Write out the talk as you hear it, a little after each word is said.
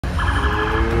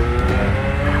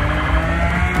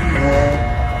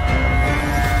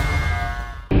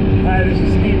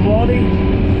Baldy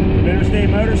from Interstate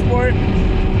Motorsport,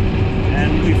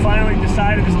 and we finally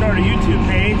decided to start a YouTube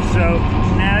page, so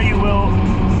now you will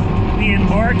be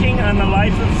embarking on the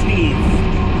life of Steve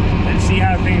and see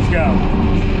how things go.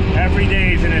 Every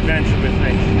day is an adventure with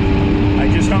me. I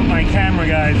just hope my camera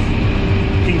guys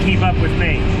can keep up with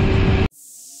me.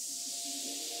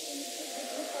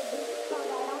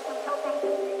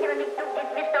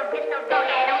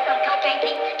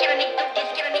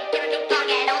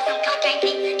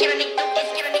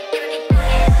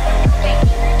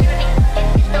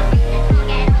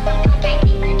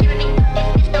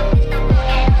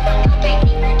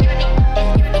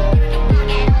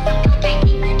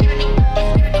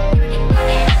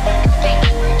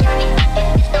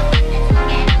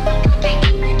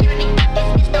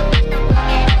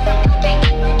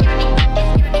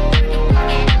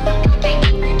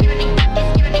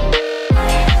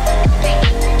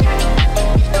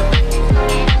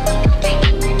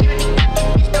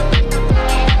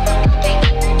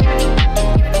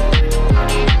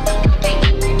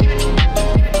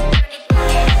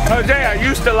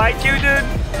 To like you, dude.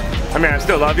 I mean, I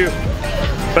still love you,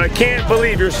 but I can't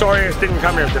believe your sorry ass didn't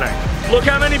come here tonight. Look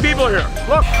how many people are here.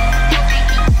 Look.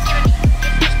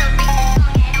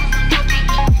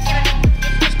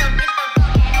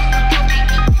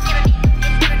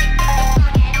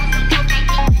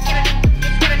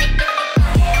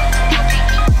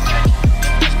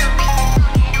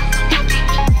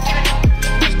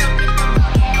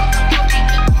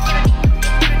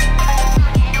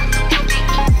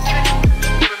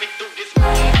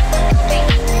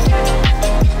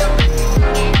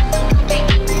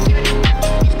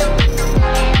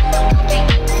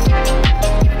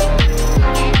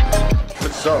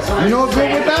 You know what's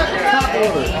good with that? Top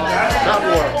water. Top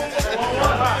water.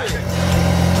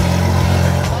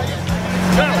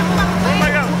 Oh my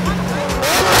God.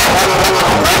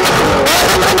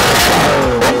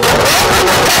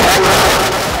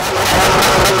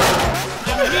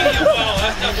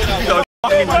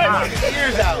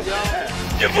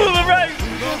 You're moving right.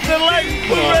 The light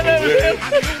moving right out of him.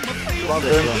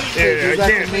 Yeah, I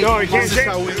can't. No, I can't change.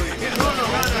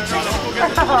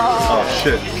 Oh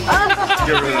shit.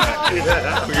 Get rid of that.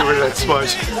 We'll get rid of that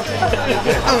smudge.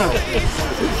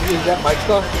 Is that my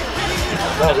stuff?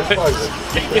 No, this car's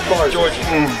it. George.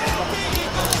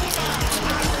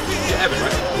 Yeah, Evan,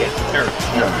 right? Yeah. Eric.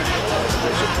 Yeah.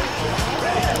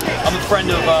 I'm a friend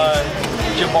of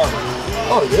Jim Barber.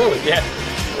 Oh, really? Yeah.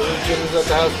 Jim was at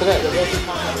the house today.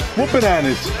 What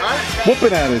bananas? What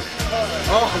bananas?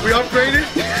 Oh, we upgraded?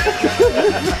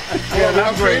 Yeah, we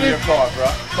upgraded your car, bro.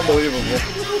 Unbelievable.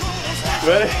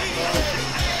 Ready?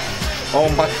 Oh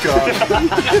my God.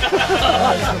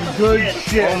 Good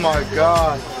shit. Oh my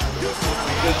God.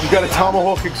 You got a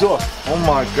tomahawk exhaust. Oh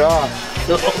my God.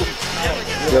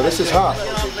 Yeah, this is hot.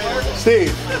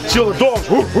 Steve, chill the dogs.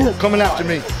 Woo, woo, coming after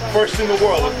me. First in the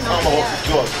world with tomahawk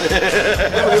exhaust.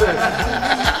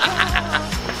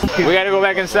 We gotta go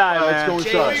back inside, man. Let's go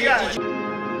inside.